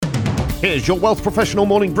Here's your Wealth Professional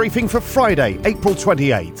morning briefing for Friday, April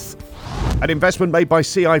 28th. An investment made by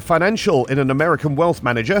CI Financial in an American wealth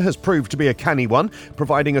manager has proved to be a canny one,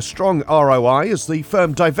 providing a strong ROI as the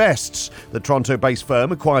firm divests. The Toronto-based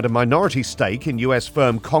firm acquired a minority stake in US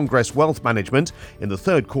firm Congress Wealth Management in the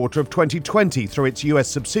third quarter of 2020 through its US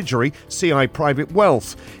subsidiary, CI Private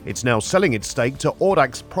Wealth. It's now selling its stake to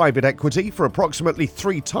Audax Private Equity for approximately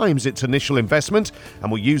 3 times its initial investment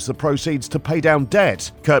and will use the proceeds to pay down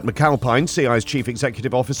debt. Kurt McAlpine, CI's chief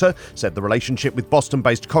executive officer, said the relationship with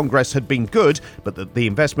Boston-based Congress had been good, but that the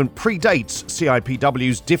investment predates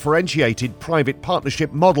CIPW's differentiated private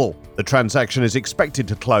partnership model. The transaction is expected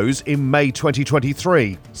to close in May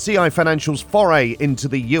 2023. CI Financial's foray into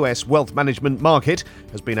the US wealth management market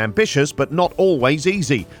has been ambitious but not always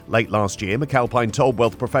easy. Late last year, McAlpine told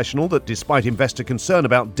Wealth Professional that despite investor concern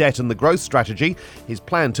about debt and the growth strategy, his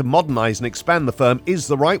plan to modernize and expand the firm is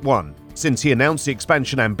the right one. Since he announced the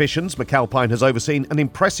expansion ambitions, McAlpine has overseen an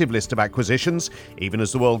impressive list of acquisitions, even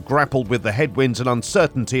as the world grappled with the headwinds and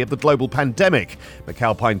uncertainty of the global pandemic.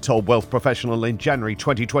 McAlpine told Wealth Professional in January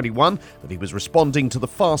 2021 that he was responding to the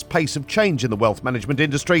fast pace of change in the wealth management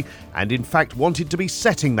industry and, in fact, wanted to be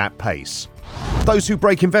setting that pace. Those who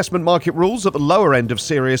break investment market rules at the lower end of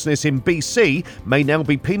seriousness in BC may now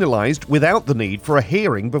be penalised without the need for a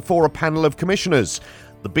hearing before a panel of commissioners.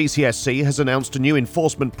 The BCSC has announced a new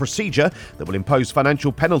enforcement procedure that will impose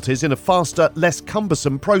financial penalties in a faster, less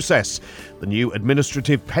cumbersome process. The new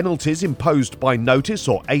administrative penalties imposed by notice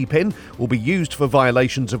or APIN will be used for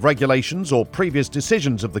violations of regulations or previous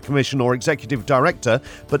decisions of the Commission or Executive Director,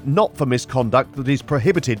 but not for misconduct that is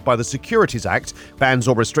prohibited by the Securities Act. Bans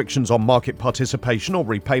or restrictions on market participation or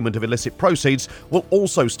repayment of illicit proceeds will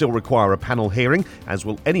also still require a panel hearing, as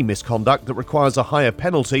will any misconduct that requires a higher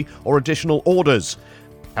penalty or additional orders.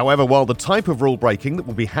 However, while the type of rule breaking that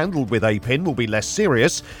will be handled with APIN will be less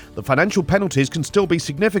serious, the financial penalties can still be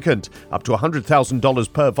significant, up to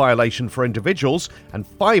 $100,000 per violation for individuals and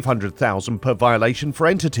 $500,000 per violation for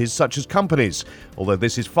entities such as companies, although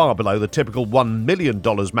this is far below the typical $1 million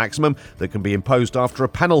maximum that can be imposed after a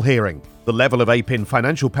panel hearing. The level of APIN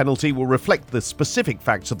financial penalty will reflect the specific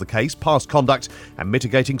facts of the case, past conduct, and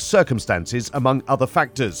mitigating circumstances, among other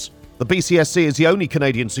factors. The BCSC is the only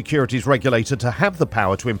Canadian securities regulator to have the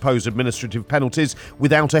power to impose administrative penalties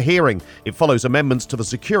without a hearing. It follows amendments to the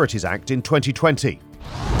Securities Act in 2020.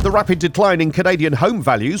 The rapid decline in Canadian home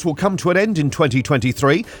values will come to an end in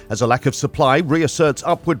 2023 as a lack of supply reasserts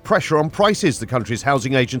upward pressure on prices, the country's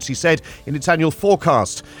housing agency said in its annual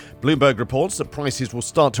forecast. Bloomberg reports that prices will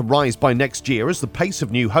start to rise by next year as the pace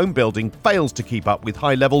of new home building fails to keep up with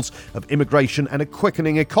high levels of immigration and a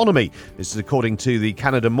quickening economy. This is according to the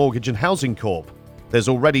Canada Mortgage and Housing Corp. There's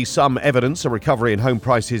already some evidence a recovery in home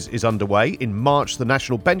prices is underway. In March, the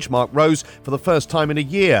national benchmark rose for the first time in a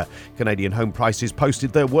year. Canadian home prices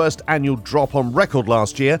posted their worst annual drop on record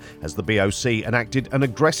last year as the BOC enacted an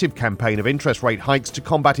aggressive campaign of interest rate hikes to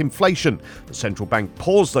combat inflation. The central bank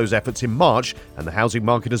paused those efforts in March and the housing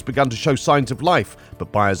market has begun to show signs of life,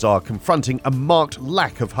 but buyers are confronting a marked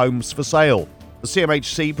lack of homes for sale. The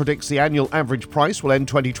CMHC predicts the annual average price will end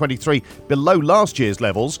 2023 below last year's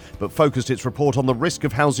levels, but focused its report on the risk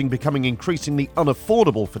of housing becoming increasingly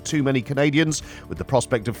unaffordable for too many Canadians, with the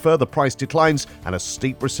prospect of further price declines and a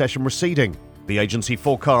steep recession receding. The agency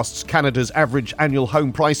forecasts Canada's average annual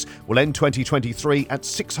home price will end 2023 at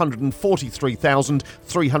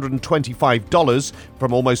 $643,325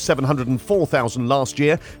 from almost $704,000 last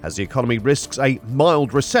year, as the economy risks a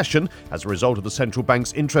mild recession as a result of the central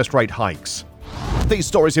bank's interest rate hikes. These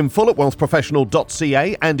stories in full at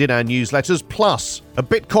WealthProfessional.ca and in our newsletters. Plus, a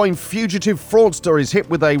Bitcoin fugitive fraudster is hit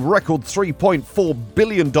with a record $3.4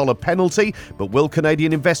 billion penalty, but will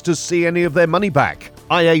Canadian investors see any of their money back?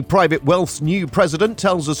 IA Private Wealth's new president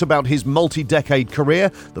tells us about his multi-decade career,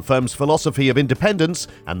 the firm's philosophy of independence,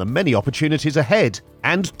 and the many opportunities ahead.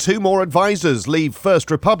 And 2 more advisors leave First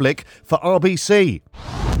Republic for RBC.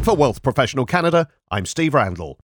 For Wealth Professional Canada, I'm Steve Randall.